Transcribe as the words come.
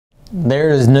there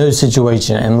is no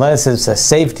situation, unless it's a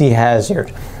safety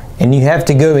hazard and you have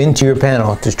to go into your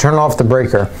panel to turn off the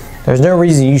breaker, there's no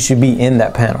reason you should be in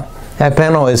that panel. That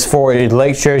panel is for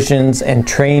electricians and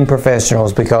trained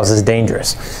professionals because it's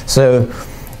dangerous. So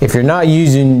if you're not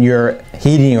using your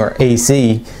heating or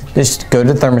AC, just go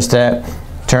to the thermostat,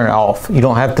 turn it off. You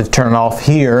don't have to turn it off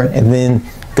here and then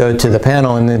go to the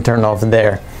panel and then turn it off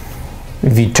there.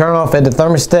 If you turn off at the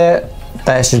thermostat,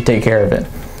 that should take care of it.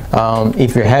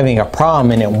 If you're having a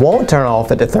problem and it won't turn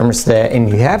off at the thermostat and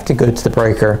you have to go to the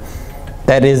breaker,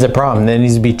 that is a problem. That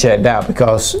needs to be checked out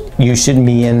because you shouldn't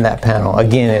be in that panel.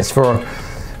 Again, it's for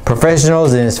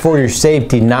professionals and it's for your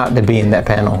safety not to be in that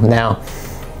panel. Now,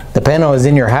 the panel is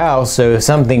in your house, so if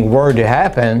something were to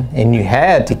happen and you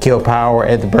had to kill power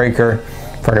at the breaker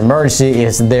for an emergency,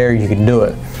 it's there, you can do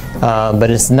it. But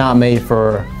it's not made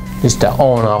for just an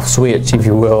on-off switch, if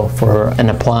you will, for an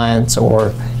appliance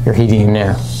or your heating in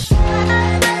there.